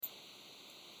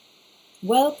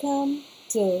Welcome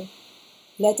to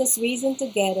Let Us Reason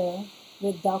Together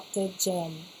with Dr.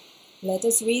 Jen. Let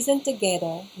us reason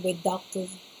together with Dr.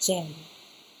 Jen.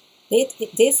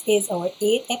 This is our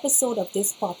 8th episode of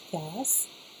this podcast,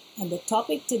 and the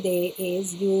topic today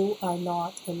is You Are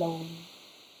Not Alone.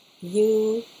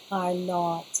 You are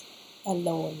not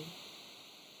alone.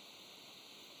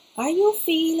 Are you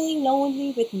feeling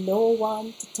lonely with no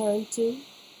one to turn to?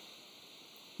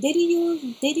 Did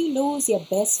you lose your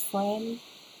best friend,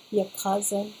 your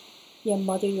cousin, your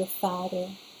mother, your father,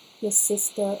 your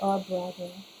sister or brother,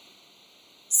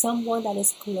 someone that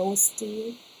is close to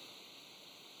you?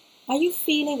 Are you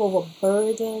feeling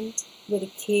overburdened with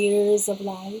the cares of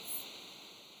life?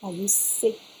 Are you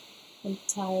sick and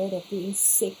tired of being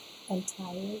sick and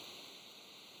tired?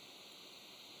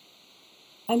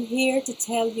 I'm here to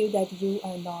tell you that you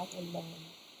are not alone.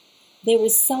 There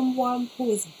is someone who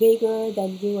is bigger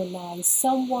than you and I,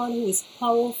 someone who is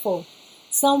powerful,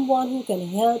 someone who can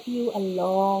help you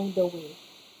along the way.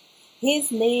 His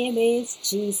name is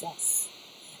Jesus.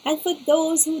 And for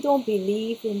those who don't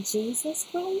believe in Jesus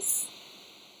Christ,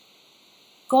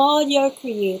 God, your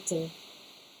Creator,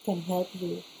 can help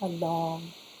you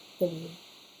along the way.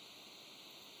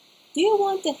 Do you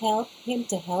want Him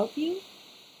to help you?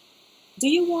 Do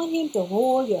you want Him to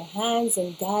hold your hands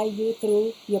and guide you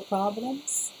through your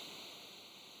problems?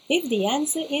 If the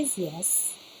answer is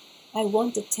yes, I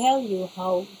want to tell you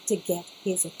how to get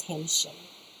His attention.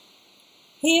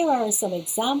 Here are some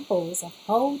examples of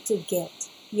how to get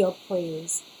your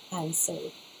prayers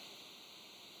answered.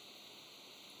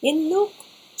 In Luke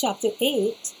chapter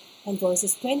 8 and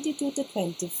verses 22 to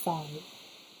 25,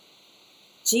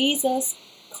 Jesus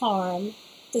calmed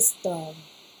the storm.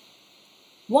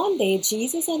 One day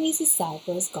Jesus and his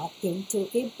disciples got into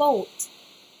a boat.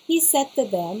 He said to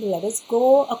them, "Let us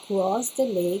go across the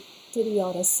lake to the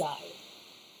other side."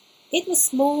 It was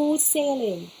smooth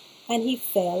sailing, and he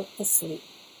fell asleep.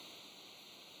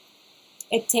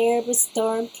 A terrible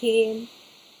storm came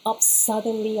up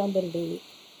suddenly on the lake,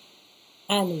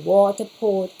 and water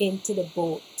poured into the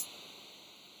boat.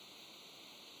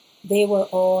 They were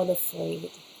all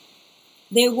afraid.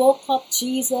 They woke up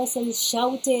Jesus and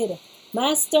shouted,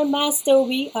 "Master, Master,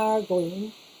 we are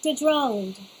going to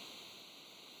drown."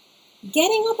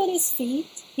 Getting up on his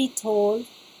feet, he told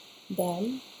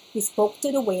them, he spoke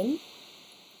to the wind,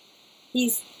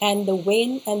 and the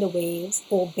wind and the waves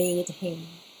obeyed him.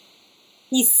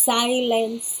 He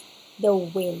silenced the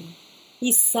wind.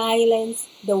 He silenced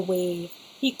the wave.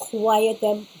 He quieted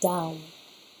them down,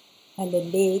 and the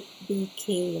lake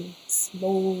became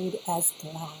smooth as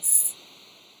glass.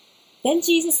 Then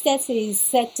Jesus said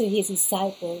to his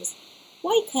disciples,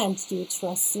 "Why can't you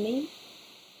trust me?"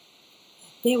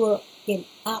 They were in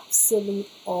absolute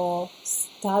awe,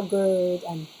 staggered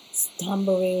and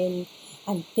stumbling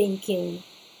and thinking,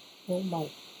 "Oh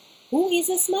my, who is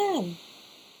this man?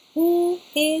 Who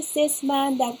is this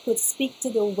man that could speak to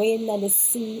the wind and the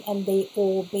sea and they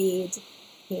obeyed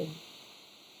him?"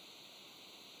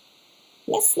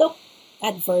 Let's look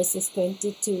at verses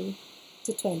 22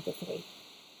 to 23.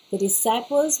 The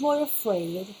disciples were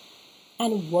afraid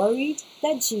and worried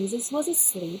that Jesus was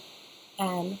asleep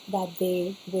and that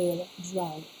they will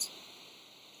drown.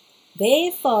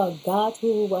 They forgot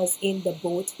who was in the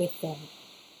boat with them.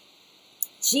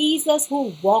 Jesus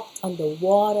who walked on the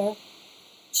water,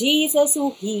 Jesus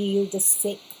who healed the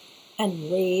sick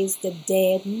and raised the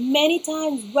dead many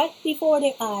times right before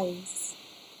their eyes.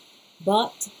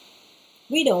 But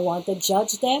we don't want to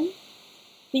judge them,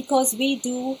 because we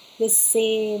do the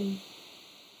same.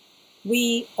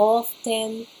 We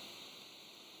often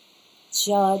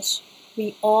judge,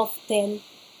 we often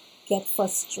get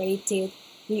frustrated,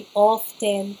 we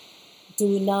often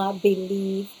do not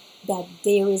believe that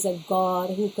there is a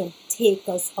God who can take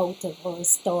us out of our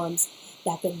storms,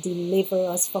 that can deliver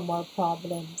us from our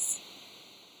problems.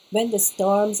 When the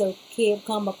storms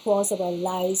come across our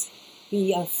lives,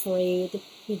 we are afraid,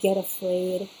 we get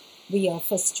afraid, we are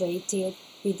frustrated,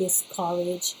 we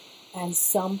discourage, and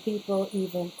some people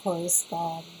even curse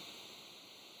God.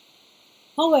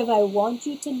 However, I want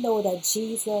you to know that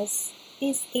Jesus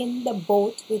is in the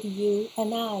boat with you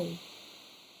and I.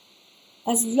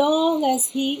 As long as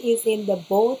He is in the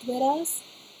boat with us,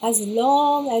 as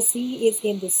long as He is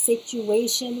in the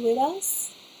situation with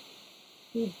us,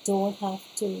 we don't have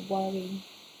to worry.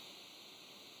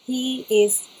 He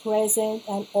is present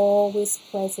and always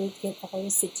present in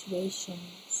our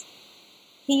situations.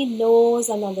 He knows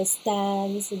and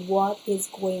understands what is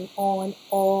going on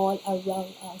all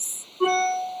around us.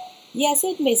 Yes,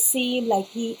 it may seem like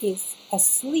He is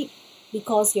asleep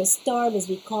because your storm is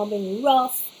becoming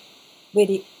rough with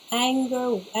the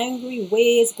angry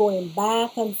ways, going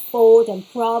back and forth, and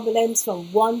problems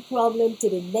from one problem to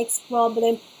the next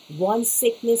problem, one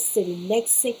sickness to the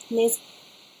next sickness.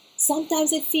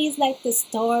 Sometimes it feels like the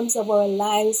storms of our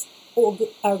lives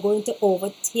are going to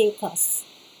overtake us.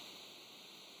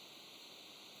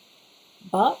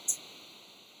 But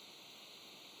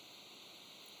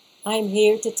I'm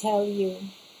here to tell you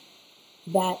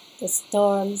that the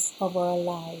storms of our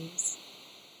lives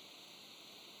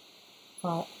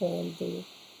are only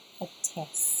a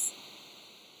test.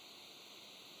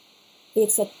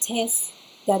 It's a test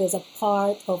that is a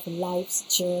part of life's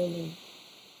journey.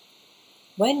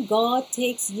 When God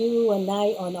takes you and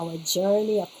I on our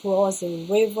journey across the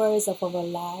rivers of our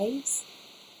lives,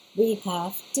 we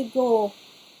have to go.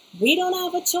 We don't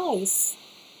have a choice.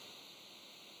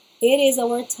 It is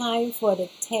our time for the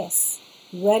test,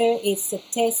 whether it's a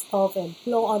test of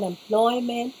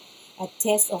unemployment, a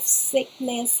test of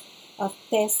sickness, a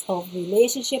test of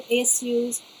relationship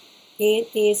issues. It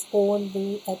is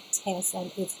only a test,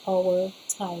 and it's our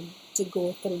time to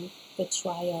go through the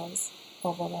trials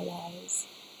of our lives.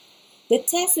 The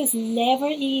test is never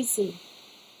easy,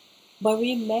 but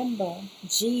remember,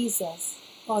 Jesus,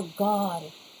 or God,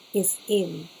 is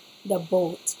in the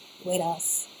boat with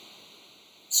us.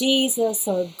 Jesus,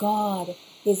 or God,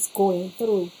 is going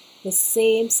through the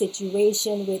same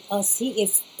situation with us. He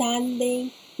is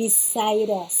standing beside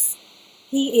us.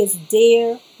 He is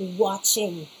there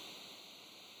watching.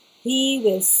 He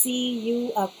will see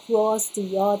you across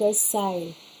the other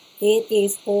side. It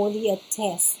is only a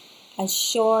test, a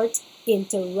short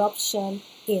interruption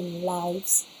in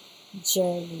life's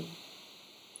journey.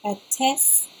 A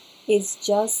test is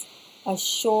just a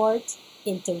short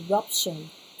interruption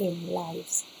in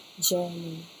life's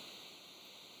journey.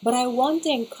 But I want to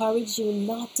encourage you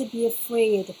not to be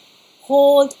afraid.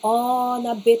 Hold on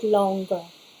a bit longer.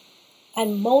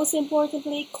 And most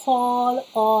importantly, call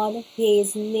on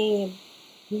His name.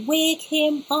 Wake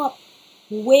Him up.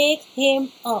 Wake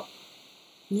Him up.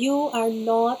 You are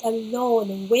not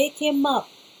alone. Wake Him up.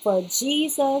 For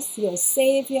Jesus, your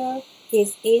Savior,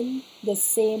 is in the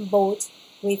same boat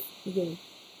with you.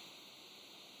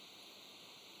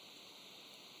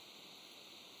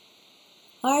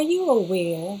 Are you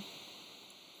aware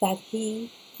that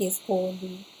He is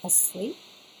only asleep?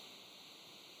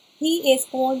 He is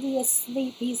only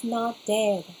asleep. He's not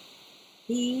dead.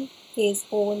 He is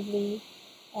only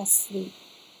asleep.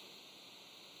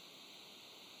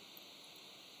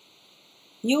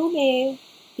 You may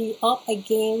be up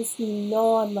against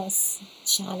enormous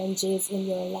challenges in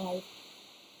your life.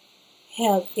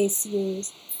 Health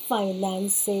issues,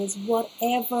 finances,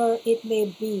 whatever it may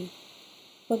be.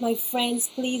 But my friends,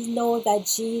 please know that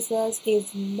Jesus he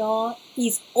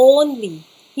is only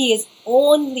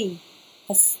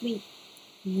asleep,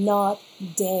 not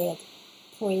dead.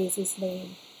 Praise His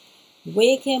name.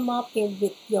 Wake Him up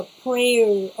with your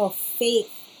prayer of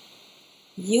faith.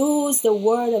 Use the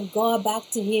word of God back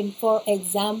to Him. For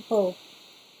example,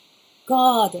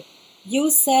 God, you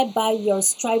said by your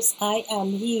stripes I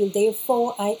am healed.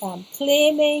 Therefore, I am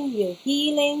claiming your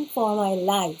healing for my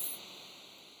life.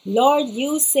 Lord,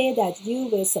 you say that you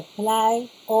will supply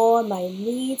all my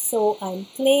needs, so I'm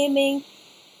claiming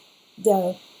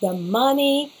the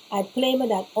money. I claim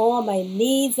that all my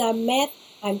needs are met.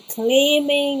 I'm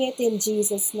claiming it in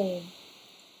Jesus' name.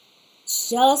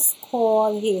 Just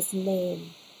call His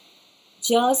name.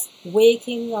 Just wake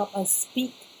Him up and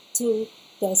speak to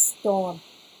the storm.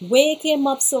 Wake Him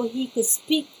up so He could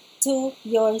speak to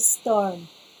your storm.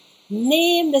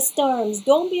 Name the storms.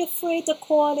 Don't be afraid to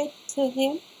call it to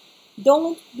Him.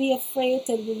 Don't be afraid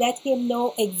to let Him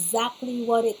know exactly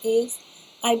what it is.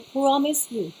 I promise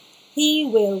you, He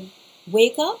will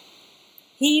wake up,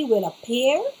 He will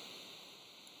appear,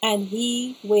 and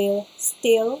He will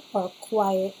still or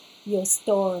quiet your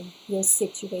storm, your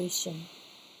situation.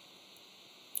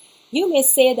 You may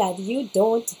say that you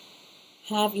don't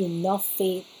have enough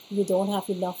faith. You don't have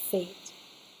enough faith.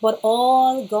 But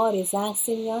all God is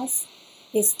asking us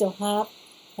is to have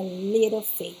a little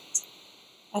faith.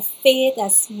 A faith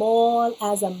as small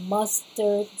as a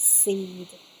mustard seed.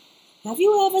 Have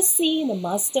you ever seen a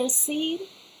mustard seed?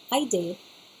 I did.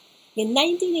 In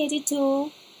 1982,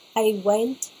 I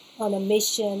went on a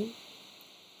mission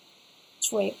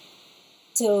trip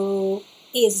to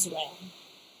Israel.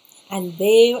 And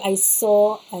there I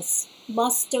saw a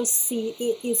mustard seed.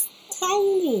 It is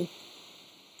tiny.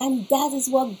 And that is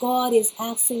what God is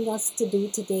asking us to do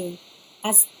today.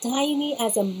 As tiny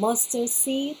as a mustard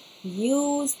seed,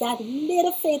 use that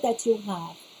little faith that you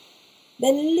have,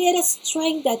 the little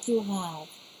strength that you have,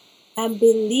 and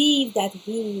believe that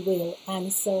He will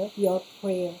answer your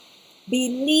prayer.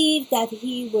 Believe that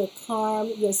He will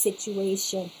calm your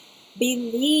situation.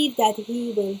 Believe that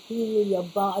He will heal your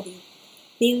body.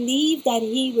 Believe that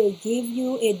He will give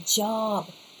you a job.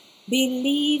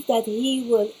 Believe that He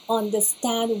will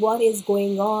understand what is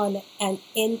going on and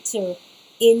enter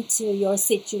into your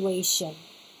situation.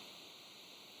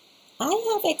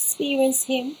 I have experienced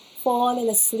Him falling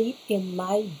asleep in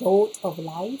my boat of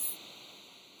life.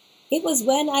 It was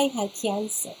when I had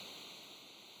cancer.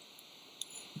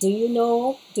 Do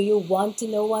you want to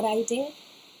know what I did?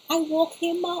 I woke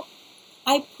Him up.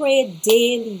 I prayed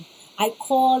daily. I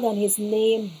called on His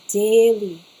name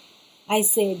daily. I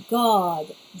said,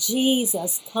 God,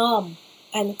 Jesus, come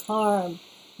and calm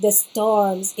the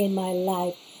storms in my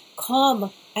life.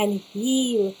 Come and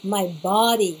heal my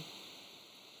body.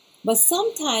 But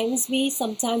sometimes we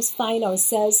find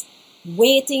ourselves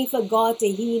waiting for God to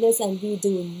heal us and we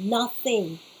do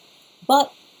nothing.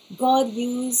 But God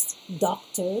used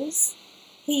doctors.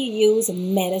 He used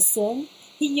medicine.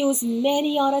 He used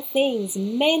many other things,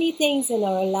 many things in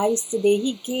our lives today.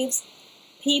 He gives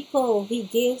human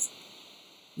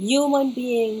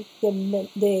beings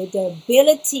the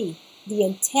ability, the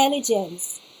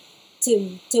intelligence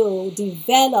to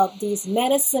develop these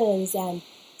medicines and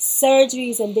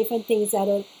surgeries and different things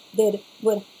that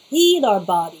will heal our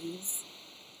bodies.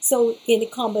 So in the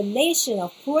combination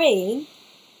of praying,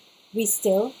 we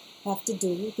still have to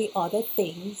do the other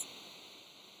things.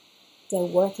 They're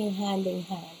working hand in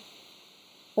hand.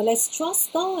 But let's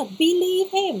trust God.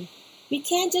 Believe Him. We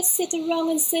can't just sit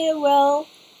around and say, well,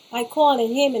 I call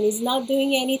on Him and He's not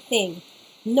doing anything.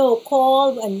 No,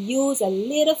 call and use a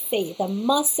little faith, a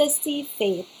mustard seed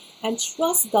faith, and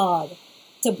trust God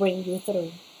to bring you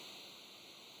through.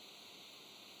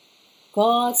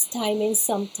 God's timing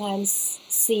sometimes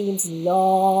seems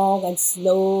long and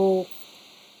slow.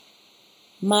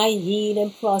 My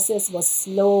healing process was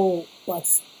slow but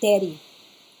steady.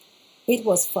 It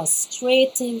was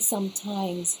frustrating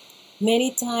sometimes.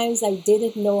 Many times I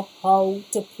didn't know how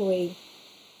to pray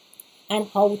and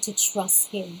how to trust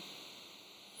Him.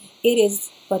 It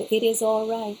is all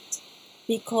right,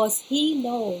 because He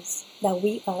knows that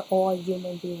we are all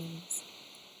human beings.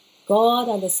 God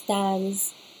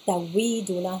understands that we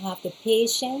do not have the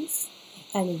patience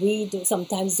and we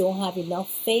sometimes don't have enough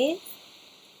faith.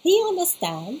 He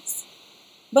understands.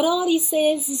 But all He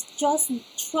says is just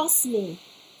trust me.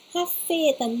 Have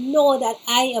faith and know that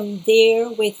I am there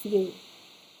with you.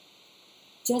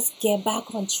 Just get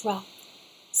back on track.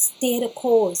 Stay the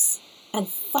course and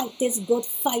fight this good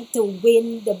fight to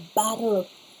win the battle.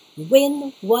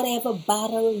 Win whatever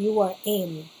battle you are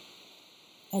in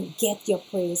and get your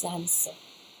prayers answered.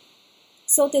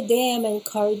 So today I'm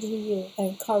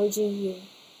encouraging you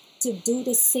to do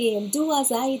the same. Do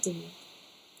as I did.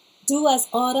 Do as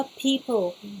other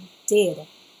people did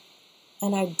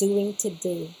and are doing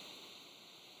today.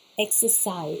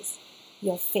 Exercise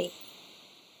your faith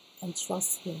and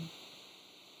trust Him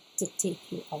to take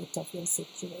you out of your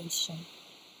situation.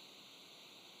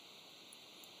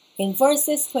 In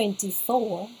verses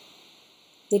 24,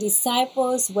 the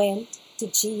disciples went to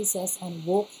Jesus and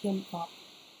woke Him up.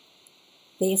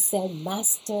 They said,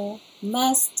 Master,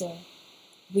 Master,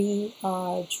 we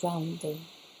are drowning.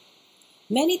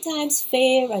 Many times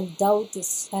fear and doubt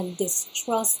and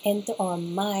distrust enter our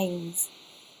minds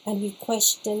and we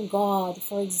question God.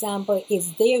 For example,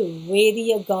 is there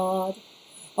really a God?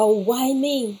 Or why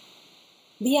me?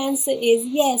 The answer is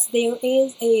yes, there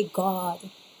is a God.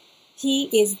 He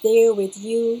is there with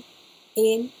you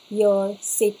in your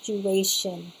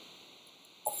situation.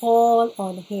 Call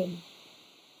on Him.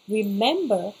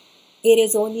 Remember, it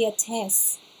is only a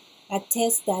test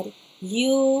that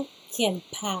you can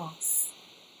pass.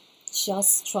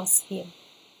 Just trust Him.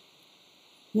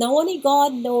 Now only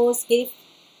God knows if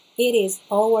it is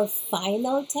our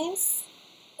final test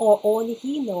or only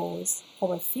He knows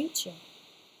our future.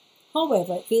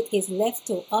 However, it is left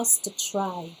to us to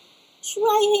try.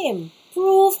 Try Him,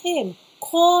 prove Him,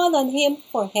 call on Him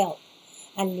for help,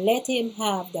 and let Him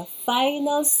have the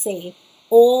final say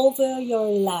over your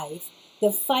life,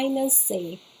 the final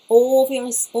say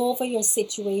over your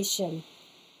situation,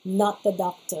 not the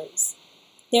doctors.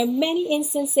 There are many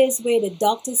instances where the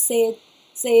doctor says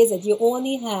that you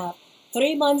only have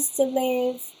 3 months to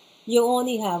live, you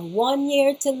only have 1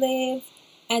 year to live,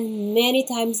 and many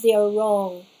times they are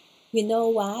wrong. You know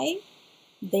why?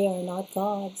 They are not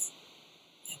God's.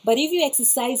 But if you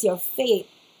exercise your faith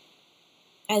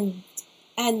and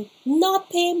not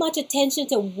pay much attention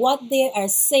to what they are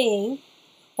saying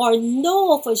or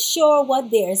know for sure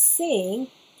what they are saying,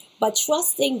 but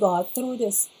trusting God through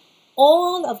this,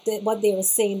 what they are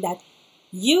saying, that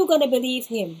you're going to believe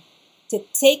Him to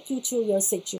take you through your situation.